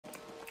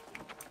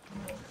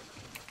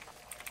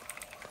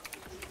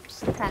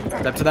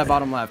Step to that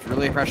bottom left.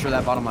 Really pressure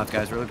that bottom left,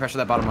 guys. Really pressure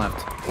that bottom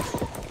left.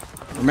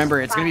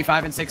 Remember, it's gonna be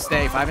 5 and 6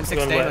 stay. 5 and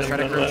 6 stay. Let's try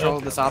to control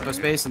this oppo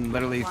space and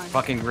literally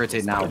fucking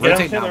rotate now.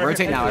 Rotate now.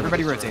 Rotate now.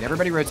 Everybody rotate.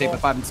 Everybody rotate, but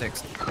 5 and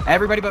 6.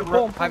 Everybody but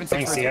 5 and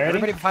 6 rotate.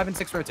 Everybody but 5 and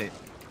 6 rotate.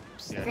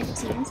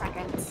 15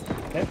 seconds.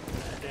 Okay.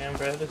 Damn,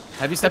 bro.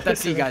 Heavy step that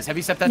C, guys.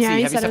 Heavy step that C.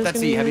 Heavy step that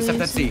C. Heavy step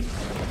that C.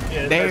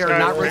 They are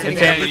not rotating.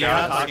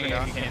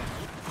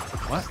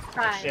 What?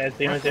 Yeah,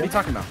 what are you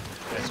talking about?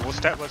 We'll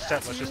step. Let's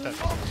just step.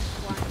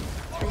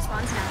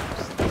 Response now.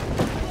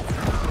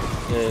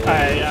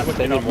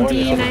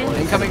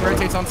 Incoming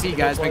rotates on C,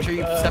 guys. Make sure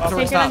you step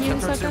towards top.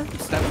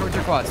 Step towards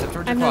your quad. Step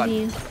towards your quad.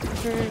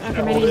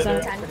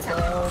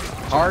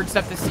 Hard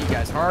step to C,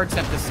 guys. Hard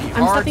step to C.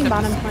 Hard step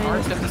to C.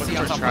 Hard step to C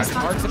on top left.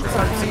 Hard step to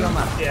C on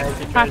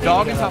left.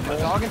 Dog and top left.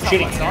 Dog and top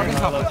left. Dog and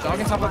top left. Dog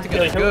and top left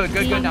together.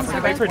 Good. Now bring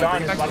it back to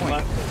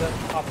point.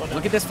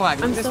 Look at this flag.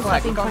 Look at this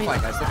flag. Look on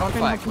flag, guys. Look on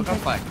flag. Look on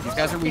flag. These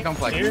guys are weak on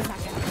flag.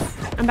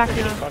 I'm back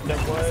now.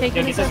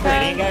 Taking this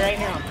guy right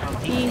here.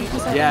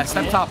 Yeah,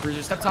 step top,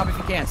 Bruiser. Step top if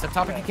you can. Step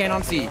top if you can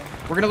on C.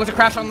 We're gonna look to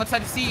crash on left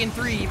side of C in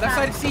 3. Left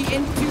side of C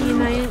in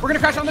 2. We're gonna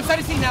crash on left side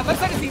of C now. Left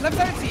side of C. Left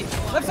side of C.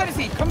 Left side of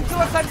C. Come to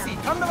left side of C.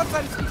 Come to left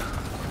side of C.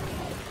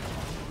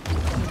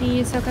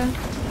 D, Soka.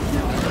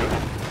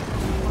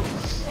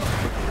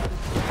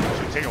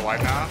 Should we take a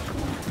wide now?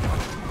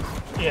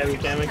 Yeah, we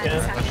can.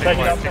 Check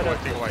it out.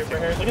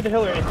 Look at the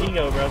healer and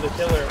Ego, bro. The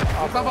healer.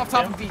 Club off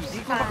top of B.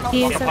 Club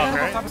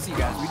off top of C,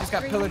 guys. We just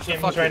got pillared to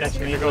fuck right next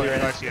to me.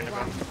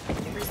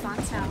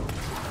 Response now.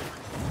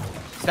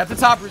 Step the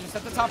top, Bruiser.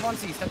 Step the top on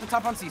C. Step the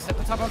top on C. Step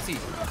the top on C.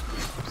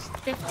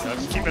 15.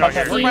 Keep it out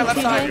here. Work my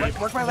left side.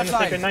 Work my left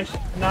side. Nice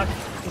knock.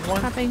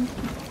 Tapping.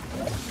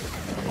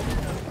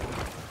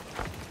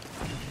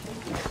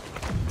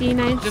 D,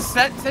 nice. Just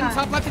send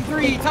top left in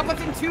 3. Top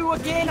left in 2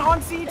 again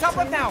on C. Top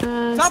left now.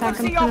 Top left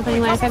C off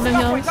point. Top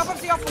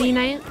left C off point. D,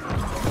 night.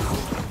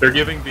 They're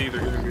giving B.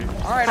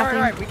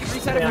 Alright. We can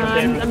reset it.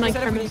 I'm like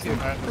permanent. We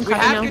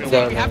have good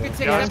take. We have good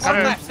take. Step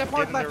hard left. Step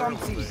hard left on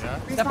C.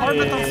 Step hard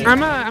left on C.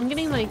 I'm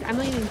getting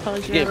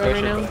pillaged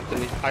right now.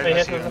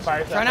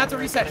 Try not to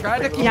reset. Try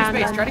to keep your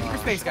space. Try to keep your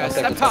space, guys.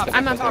 Step top.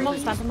 I'm on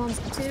step.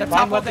 Step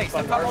top all day.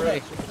 Step top all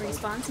day.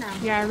 Response now.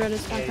 Yeah, I wrote a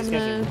spot. I'm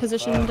gonna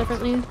position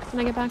differently when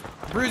I get back.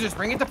 Bruisers,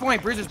 bring it to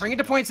point. Bruisers, bring it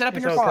to point. Set up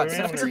in your quads.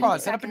 Set up in your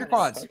quads. Set up in your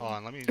quads. Hold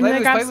on, let me. Play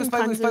loose.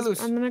 Play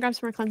loose. I'm gonna grab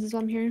some more cleanses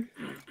while I'm here.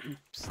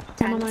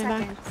 I'm on my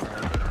back.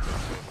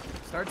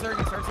 Start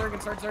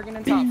zerging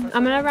and top.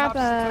 I'm gonna wrap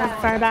a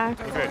fire back.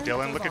 Look at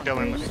Dylan.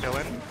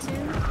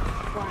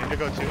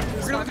 Indigo 2.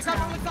 We're gonna crash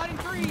on the side in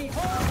 3.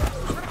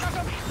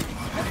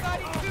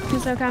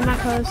 It's okay, I'm not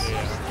close.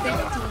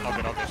 All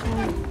good.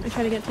 I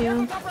try to get to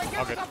you.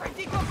 All good.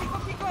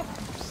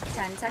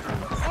 10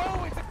 seconds.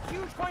 Oh, it's a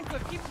huge point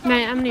clip.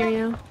 Night, I'm near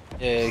you.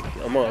 Yeah,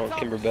 I'm on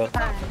Kimberbell.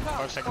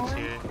 5 seconds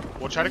here.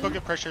 We'll try to go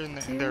get pressure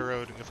in their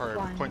road if our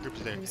point group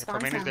is there. If our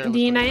main is there,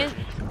 D, night.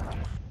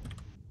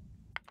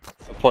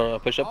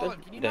 Push up then?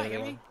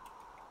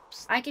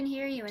 I can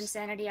hear you,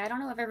 Insanity. I don't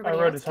know if everybody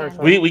else can.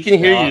 We can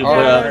hear you,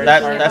 but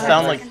that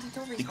sounds like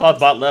you called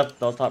bot left,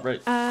 bot top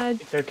right.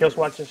 Their kill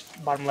swatch is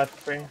bottom left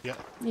frame. Yeah.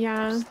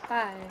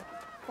 5,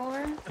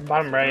 4.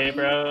 Bottom right,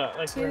 bro.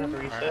 Like we're 2, gonna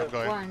reset.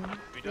 1.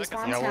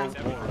 Response now.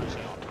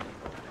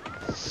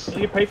 You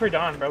can pray for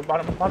Dawn, bro.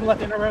 Bottom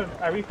left inner road.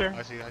 I refer.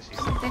 I see.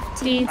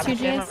 15, 2 Js.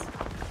 You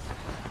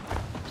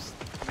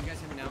guys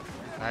hear me now?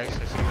 Nice,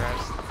 I see you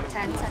guys.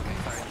 10 seconds.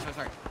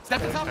 Sorry.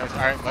 Step to top.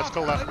 Alright, let's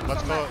go left.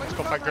 Let's go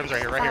fight Grims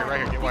right here.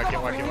 Get wide.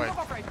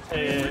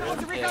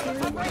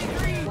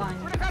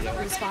 1.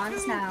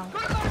 Response now.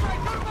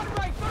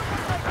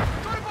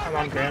 I'm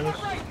on Grims.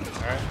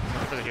 Alright,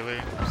 for the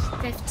healer.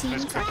 15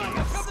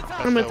 seconds.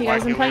 I'm with you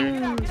guys.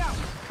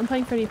 I'm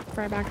playing pretty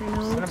far back right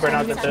now. I'm gonna burn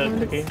out the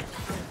cookie.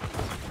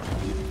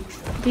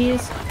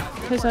 D's.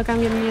 Push up, I'm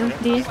giving you.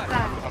 D.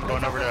 I'm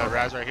going over to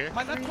Raz right here.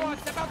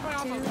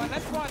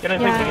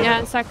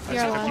 Yeah, sec.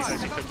 You're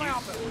last.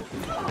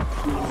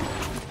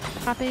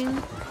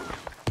 Popping.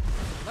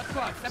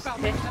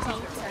 15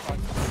 seconds.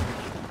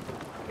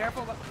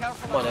 Careful.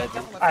 Come on, Ed.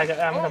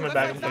 I'm coming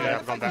back.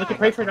 Look at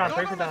pray for Dawn.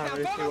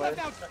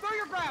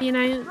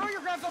 Unite.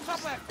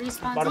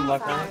 Response Bottom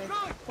left now.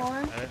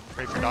 4.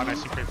 Pray for Dawn. I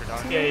see pray for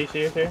Dawn. Yeah, you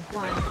see it here.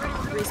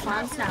 1.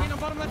 Response now.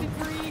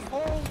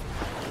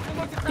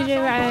 DJ,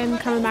 I'm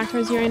coming back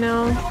towards you right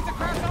now.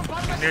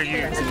 Near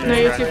you. No,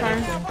 you're too far.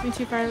 You're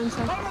too far. One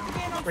sec.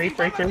 Break.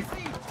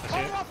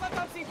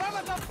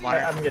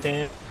 I'm getting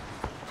it.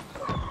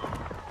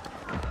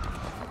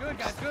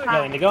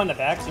 No, and to go in the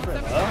back, super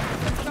low.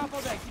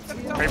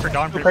 Pray for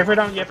Dawn. Pray for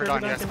Dawn. Yeah,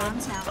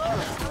 Response now.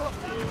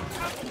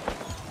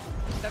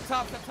 Step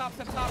top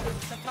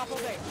all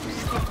day.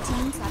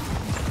 15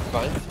 seconds.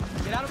 Fine.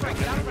 Get out of range.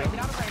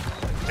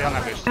 Stay on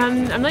that bitch.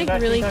 I'm like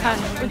really cut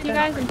with you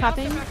guys. I'm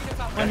popping.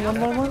 One. I'm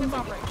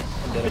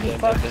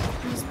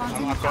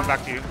going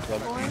back to you. 4.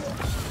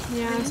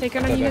 Yeah, take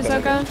it on you,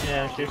 Hisoka.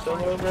 Yeah, she's so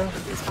low, bro.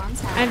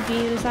 Response now. I have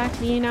D in a sec.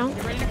 Do you know?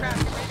 Get ready to crash.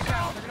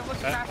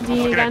 D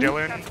again. Looking at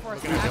Dylan.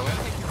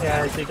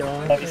 Yeah, I see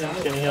Dylan. He's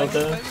getting healed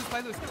though.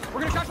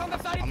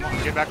 I'm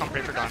gonna get back on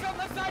pray for Dawn.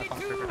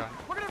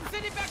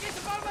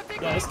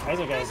 Yeah, this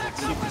Kaiser guy is like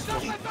super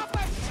squishy.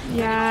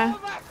 Yeah.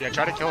 Yeah,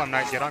 try to kill him,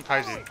 Knight. Get on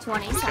Kaiser.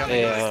 20 seconds.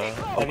 Yeah.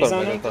 I'll come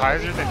back.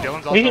 Kaiser, then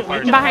Dylan's also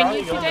fire. Behind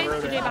you,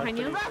 TJ. TJ behind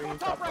you.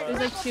 There's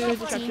like 2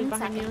 disruptors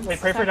behind you. Wait,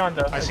 pray for Dawn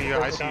though. I see you,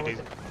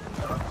 Daisy.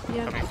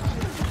 Yeah. Coming.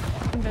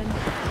 I'm good.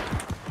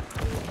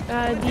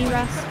 D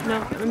rest. No,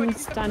 I'm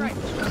stunned.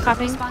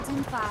 Clapping. Response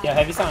in 5. Yeah,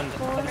 heavy sound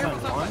 1. Yeah,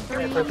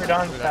 pray for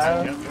Dawn.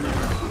 Fast.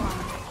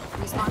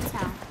 Response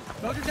now.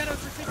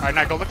 Alright,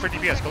 Knight, go look for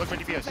DPS. Go look for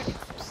DPS.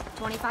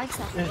 25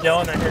 seconds. There's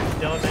Dylan right here.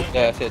 Dylan, Knight.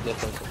 Yeah, I see it.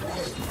 That's it.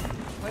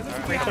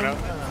 Alright, coming out.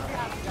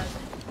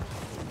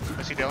 I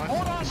see Dylan.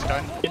 He's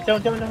stunned. Get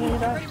Dylan,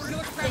 die.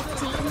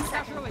 15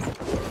 seconds.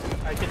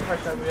 Alright, get the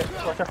pressure out of it.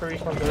 Watch out for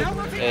respawn, good.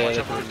 Yeah,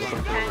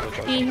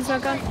 that's D, he's so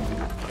good.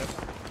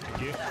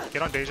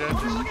 Get on Deja.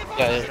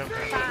 Yeah.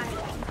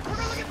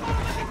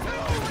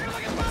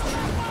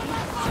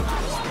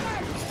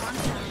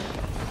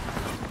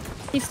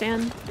 He's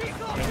stand.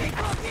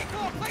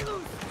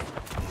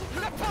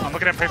 I'm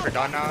looking at pray for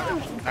Dawn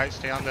now. Knight,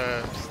 stay on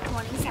the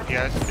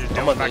DPS. There's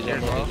Dylan back here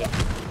as well.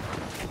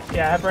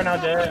 Yeah, I have right now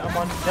dead. I'm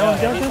on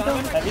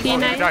Dylan. D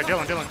night.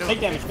 Dylan. Big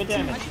damage.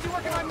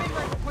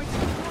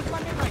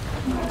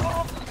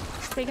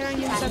 Take it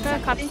on you, Soka.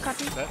 Copy.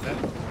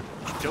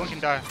 Dylan can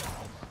die.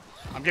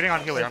 I'm getting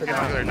on healer.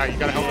 Knight, you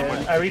gotta help him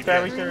with I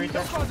reset.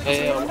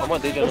 Yeah, I'm on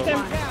Deja.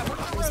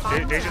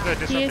 Deja's a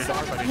He's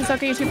disruptor.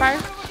 Soka, you too far.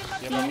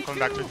 Yeah, I'm coming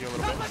back to you a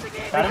little bit.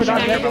 Got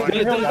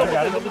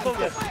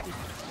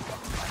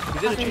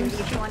Fucking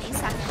 20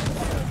 seconds.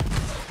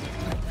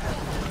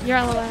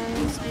 You're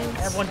LOS. I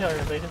have one healer.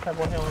 They just have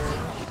one healer.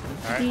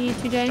 Alright, D,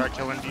 TJ. start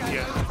killing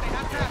DPS.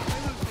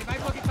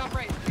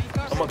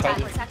 I'm on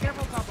Kaiser.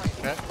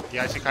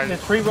 Yeah, I see Kaiser.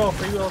 There's free will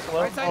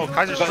slow. Oh,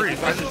 Kaiser's free.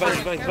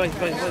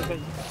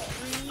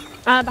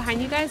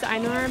 Behind you guys, I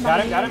know her.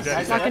 Got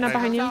him. Walking up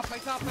behind you.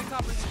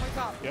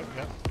 Yep.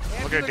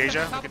 Look at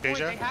Deja.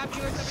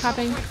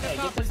 Copping. Hey,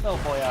 get this little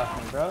boy off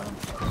me, bro.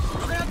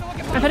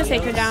 I put a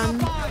sacred down.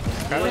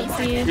 Got it.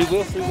 See.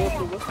 Free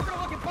will.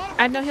 I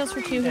have no heals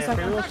for 2. He's Yeah,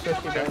 free will up.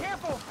 switch you guys.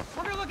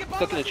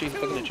 Stuck in a tree.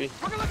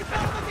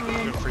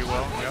 Good free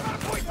will. Yep.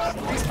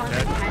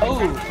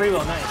 Oh, free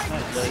will, nice.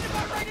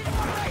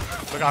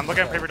 Look, I'm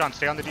looking at Paper Dawn.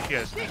 Stay on the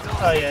DPS.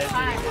 Oh yeah.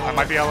 I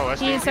might be LOS.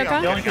 He is I'm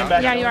Soka? getting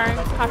out. Yeah, you are.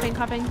 Copping.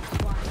 Alright,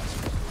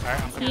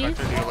 I'm coming back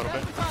to you a little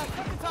bit.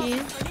 He.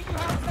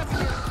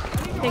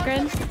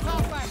 Sacred.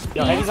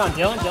 Yo, heavy's on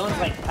Dylan. Dylan's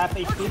like half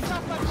HP.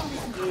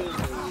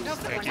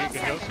 Thank you.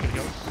 Good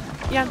heals.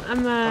 Yeah,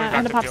 I'm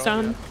at the pop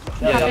stone.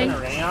 Yeah, Copping.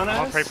 Dylan rain on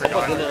I'll us. pray for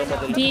Dawn.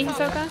 D,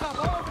 Hisoka.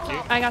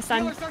 I got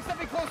stunned.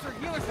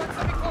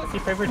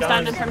 Keep paper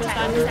Stunned, down. I'm permanent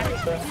stunned.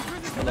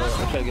 I'm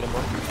trying to get him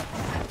more.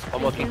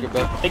 I'm on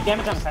Tinkerbell. Big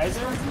damage on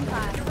Kaiser.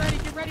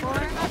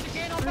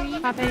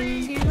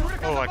 Popping.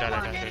 Oh, I died.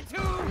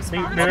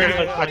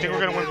 I think we're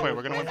gonna win point.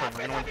 We're gonna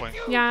win point.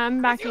 Yeah,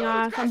 I'm backing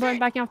off. I'm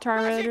backing off to our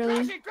road,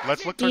 really.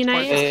 Let's look towards point.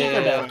 D-Knight.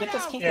 Get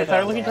this Tinkerbell. Yeah,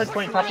 start looking towards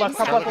point. Top left.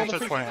 Start looking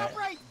towards point.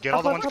 Get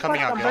all the ones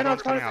coming out.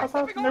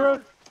 In the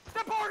road.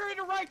 Step harder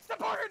into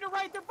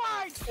right, they're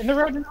fine! In the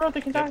road,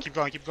 they can die. Keep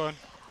going.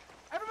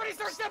 Everybody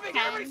start stepping!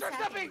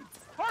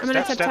 I'm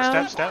gonna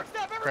tiptoe. Step.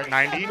 Right,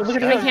 90. I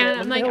can't,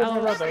 I'm like,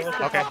 oh.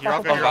 Okay, you're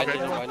all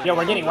good. Yo,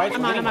 we're getting white.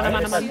 I'm on.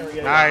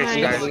 Nice,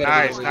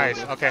 guys.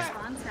 Nice. Okay.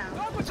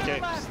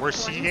 We're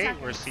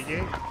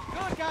C8.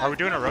 Are we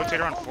doing a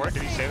rotator on 4?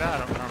 Did he say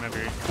that? I don't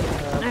remember.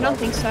 I don't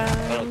think so.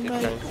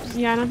 But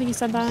yeah, I don't think he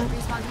said that.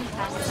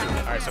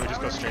 Alright, so we just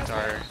go straight to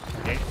our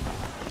gate.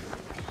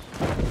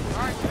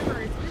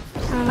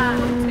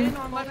 10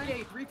 on left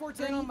gate.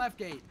 3-4-10 on left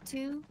gate.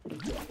 2,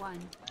 1.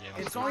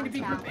 It's going to be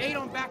group 8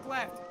 on back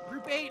left.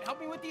 Group 8, help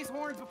me with these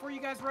horns before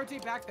you guys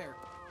rotate back there.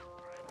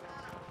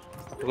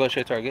 We're going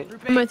straight target.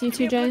 I'm with you,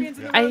 TJ.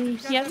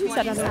 He hasn't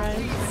said otherwise.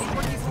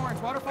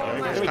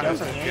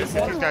 Get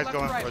these guys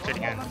going,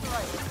 rotating in.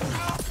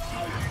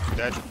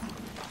 Dead.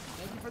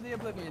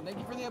 Thank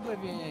you for the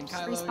oblivion.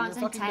 Kylo, Response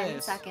you're in fucking 10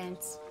 this.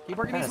 seconds. Keep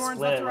working these horns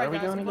split. left to right, Where are we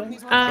guys. going Keep working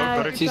again? these horns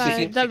left to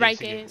right. The right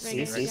gate.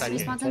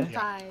 Response in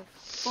 5,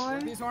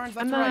 4. These horns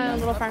left I'm to right, a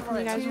little left far to from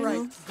you right, guys, left to you know.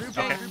 right. Group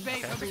 8. Focus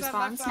that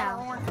Response left outer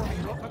now. horn for me.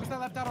 Focus that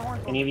left outer horn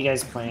for me. Any of you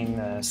guys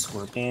playing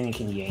Scorpion? You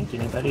can yank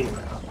anybody?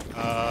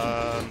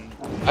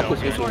 I could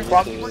switch over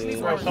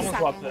Someone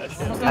swapped that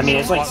shit. I mean,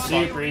 it's like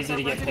super easy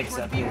to get picks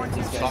up here.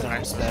 These guys don't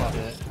respect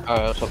it. Alright,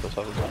 I'll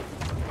swap.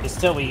 It's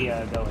still we go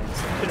in. Should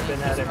have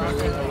been at it.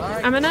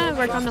 I'm gonna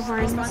work on the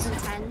horns. Response in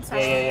 10 seconds.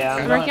 Yeah.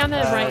 I'm working on the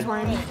right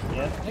horn.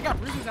 Yeah. They got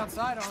bruises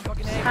outside on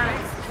fucking A.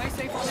 Play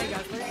safe all day,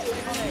 guys. Play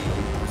safe all day.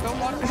 Don't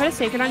water. I put a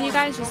sacred on you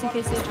guys just in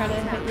case they try to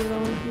hit you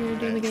while you're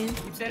doing the game.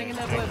 Keep standing in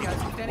that blip, guys.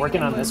 Keep standing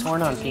Working in on that this blip.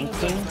 horn on Pink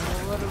King.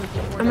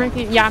 I'm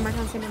working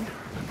on Simon.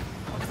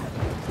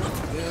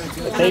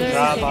 If they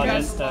drop, I'll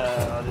just drop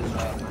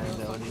my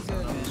abilities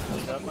on them.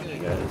 Push up on you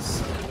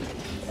guys.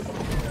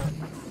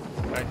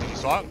 Alright, did you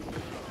swap?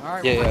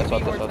 Alright, Yeah, I we're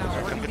swapped. working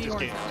Come get this now.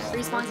 gate.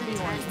 Response in 10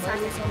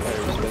 seconds.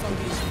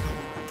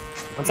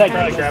 One side,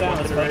 Try to goes grab down. one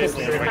Let's to the right.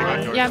 focus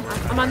here. Yeah,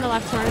 I'm on the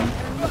left horn.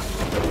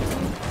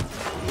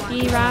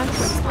 Ras,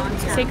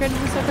 Sacred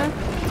Hisoka.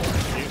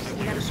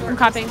 I'm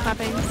clapping.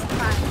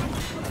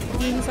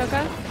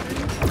 Hisoka.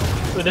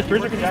 Wait, this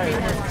bruiser can die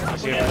right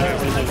here.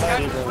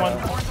 One.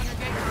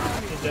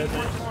 He's dead,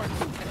 man.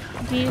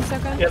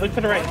 Hisoka. Yeah, look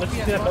to the right. Look to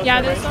that boat.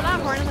 Yeah, there's still that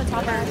horn on the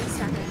top right.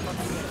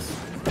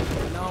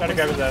 Try to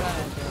grab his ass.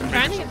 I'm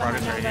trying to get the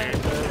horn down, but...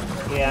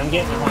 Yeah, I'm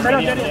getting one. Right on,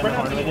 I'm getting right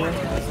one on. with you.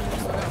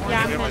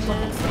 Yeah, I'm hitting it.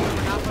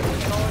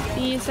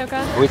 Hisoka.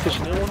 Are we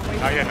pushing in one? Oh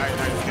yeah, no, you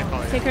can't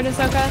call it. Sacred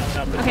Hisoka.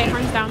 Okay,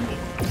 horn's down.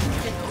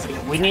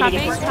 We need to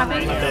get this one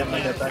Popping.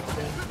 right here.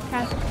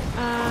 Okay.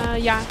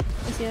 Yeah, I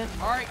see it.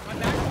 Alright, I'm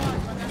back.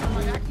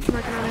 I'm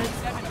working on it.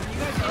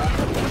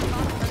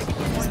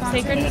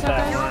 Sacred Get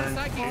that Hisoka. one.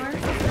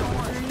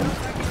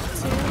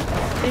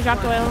 They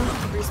dropped oil.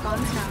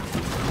 Respawn's down.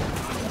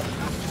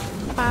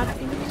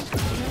 Clapping.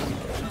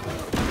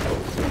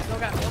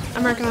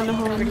 I'm working on the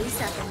horn. 30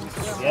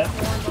 seconds. Yep.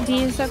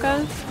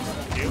 Hisoka.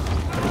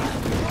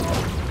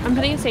 I'm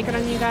putting a sacred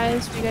on you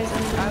guys. For you guys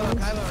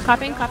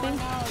clapping.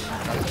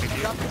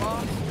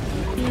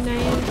 D9.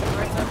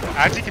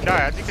 Adzi can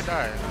die.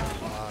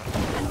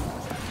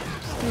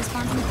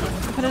 Respawn's down.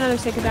 I'll put another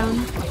sacred down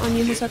on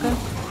you, Hisoka.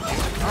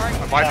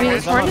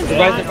 Advice. Horn is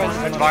Advice.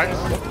 Advice.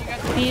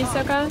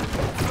 Hisoka.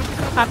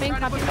 Clapping.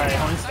 Alright,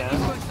 horn's down.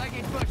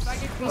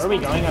 Where are we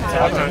going up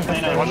top?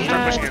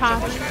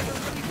 Top.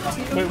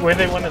 Wait, where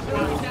they want us to go?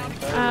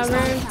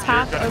 We're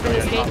top over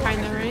this gate,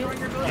 kinda, right?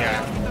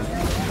 Yeah.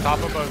 Top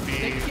above B.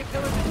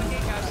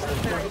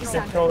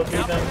 Control the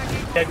beat them.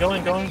 Yeah, go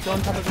on top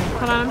of them.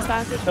 Hold on, I'm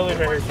stuck. Pillars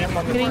right here. Camp on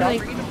I'm the getting top.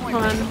 like,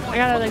 hold on. I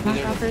gotta like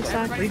knock off first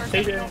stack. Reach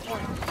TJ.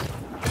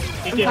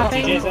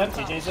 Clapping.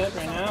 TJ's up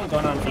right now. I'm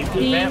going on deep.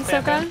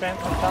 Hisoka.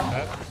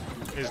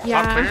 Is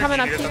Yeah, top I'm clear? coming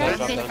up Did to you you get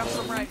guys.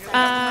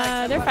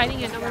 the They're fighting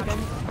it. No, we're good.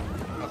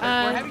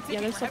 Yeah,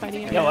 they're still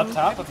fighting it. Yo, up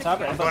top. I'm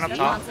going up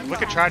top.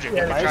 Look at Tragic.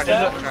 Yeah, Look at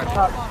Tragic. Tragic.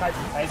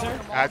 Kaiser?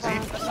 Adzi.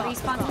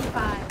 Respawn's in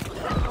 5.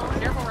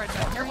 Careful right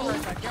side. You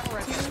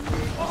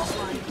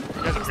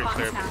guys are pretty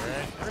clear, right?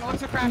 We're gonna look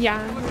to crash.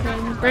 Yeah, we're good.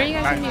 Where are you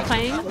guys gonna be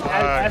playing?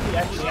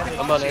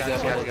 I'm on it.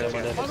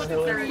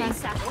 30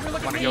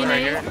 seconds. Want to go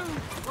right here?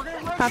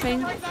 Popping.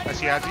 I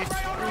see Adzi.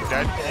 He's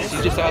dead.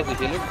 You just out the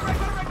healer?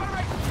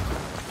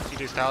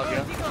 CJ's towel,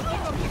 yeah.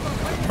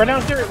 Right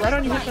on you, right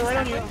on you. On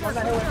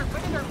that hill.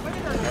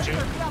 Got you.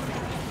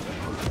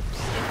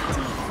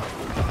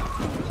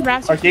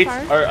 Ras, Our too gates,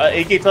 far. our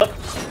A gates up. I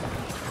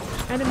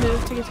had to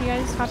move to get to you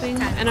guys popping,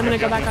 and I'm gonna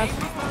go back up.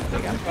 There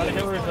we go. The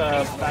hiller's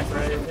back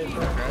right. Okay.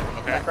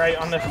 Back right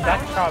on the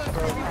back top,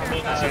 bro.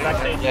 Back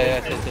stage.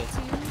 Yeah.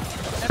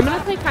 I'm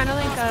gonna play kind of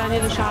like near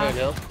the shop.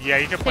 Yeah,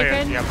 you can play it.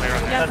 Sacred? Yeah, play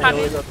around there. Yeah, The popping.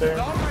 hiller's up there.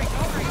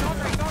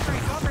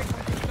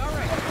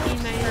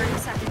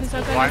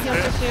 Hisoka, Blind heal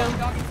for fist.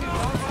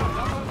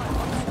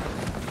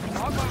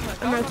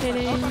 2. I'm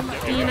rotating.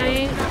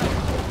 D-Knight.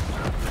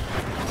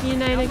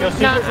 D-Knight Yo, again.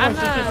 CJ, No,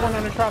 one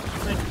on the top.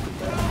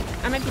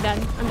 I might be dead.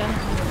 I'm dead.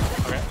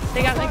 Okay.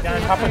 They got like Yeah, on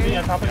 3 top up of me, there.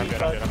 on top of I'm me.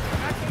 good, I'm good.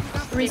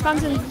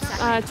 Respawns in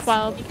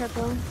 12. Be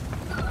careful.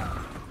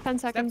 10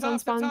 Step seconds on top,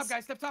 spawns.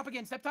 guys. Step top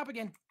again.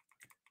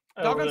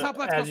 Dog on top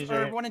left, As you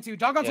say. 1 and 2.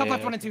 Dog on top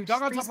left, 1 and 2.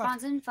 Dog on top left.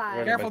 Respawn's in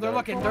 5. Careful, they're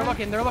looking hard.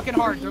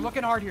 They're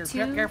looking hard here.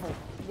 2, Careful.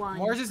 1.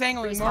 Mars is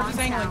angling.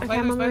 Okay,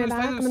 I'm on my way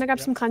back. I'm gonna grab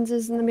some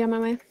cleanses and then be on my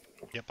way.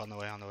 Yep, on the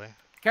way.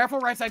 Careful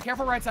right side.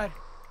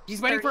 He's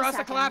waiting for 30 us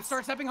to collapse. seconds.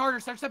 Start stepping harder.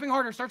 Yeah, let's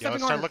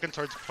start harder. looking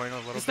towards point a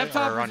little Just step bit.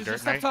 top. Or on Just dirt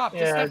step night. top. Yeah,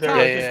 Just step yeah, top.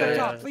 yeah, Just step yeah.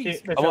 top,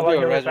 please. There's I'm a up lot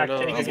here, of res healers back right now.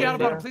 there. Please get out of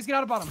bottom. Please get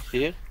out of bottom.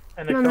 Here?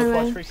 And the I'm on kill my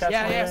plus way. free cast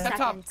Yeah, on yeah, there. step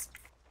top.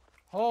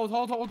 Hold.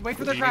 Wait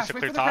for the Do you need crash. to Wait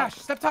clear for the top? crash.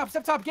 Step top.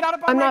 Get out of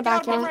bottom. I'm not Get out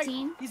back of bottom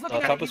yet. right. He's looking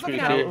at top it. is He's looking pretty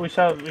at clear. it.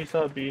 We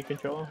saw B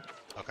control.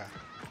 Okay.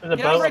 There's a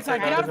Get out boat right up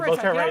side, there. get out There's a right boat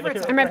side, right. get out Look right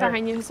at side. I'm right here.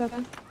 behind you,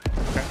 Hisoka.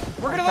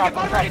 We're gonna look at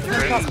bottom ready too.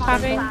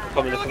 Popping.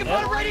 Coming Look up. at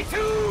bottom ready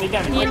too. They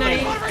got me.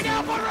 D-Knight. Bottom right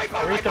now. Bottom right.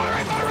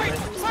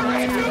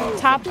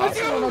 Top looks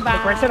a little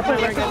bad. Right side of point,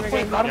 We're right side of good.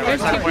 point. Bottom Yeah, right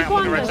There's right two side point, people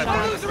on on the the right side.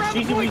 shop.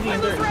 Cheesy weezy in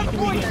dirt. Go left.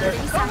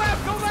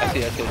 I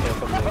see.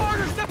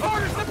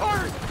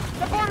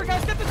 Step harder,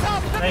 guys. Get the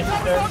top. Nice,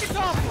 Dog sir. it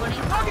top.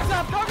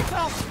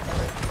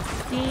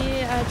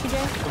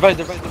 TJ. Divide.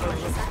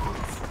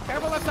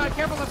 Careful left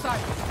side.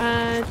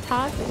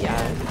 Top.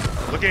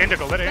 Yeah. Look at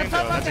Indigo. Let it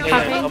Step top Indigo.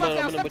 left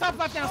That's now. a Popping. Step top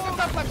left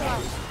now.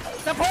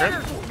 Step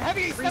harder.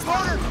 Heavy. Step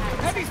harder.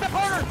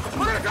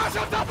 We're gonna crash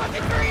on top left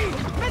in 3.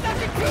 Mid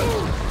left in 2.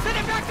 Send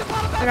it back to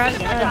bottom I left.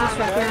 got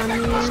disruptor on me.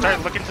 Start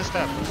looking to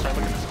step.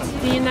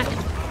 D-Knight.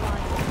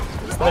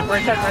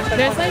 Right side.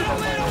 There's like. I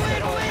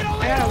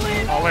gotta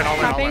leave. All in.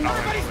 Popping.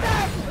 Nice.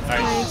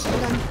 Nice. Well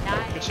done.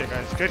 Good shit,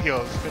 guys. Good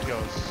heals.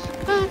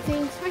 Oh,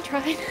 thanks. I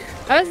tried.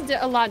 That was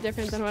a lot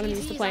different than what I'm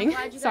used to playing.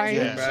 Sorry.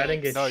 Yeah. Bro, I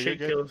didn't get No, you're shit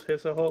good. kills.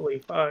 It's a holy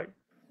fuck.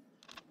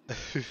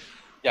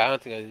 Yeah, I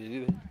don't think I did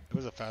either. It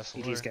was a fast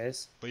war. GG's,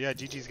 guys. But yeah,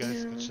 GG's,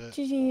 guys. Good shit.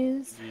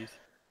 GG's.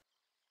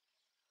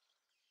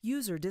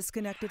 User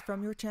disconnected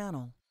from your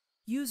channel.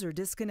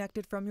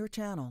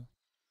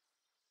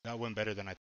 That went better than I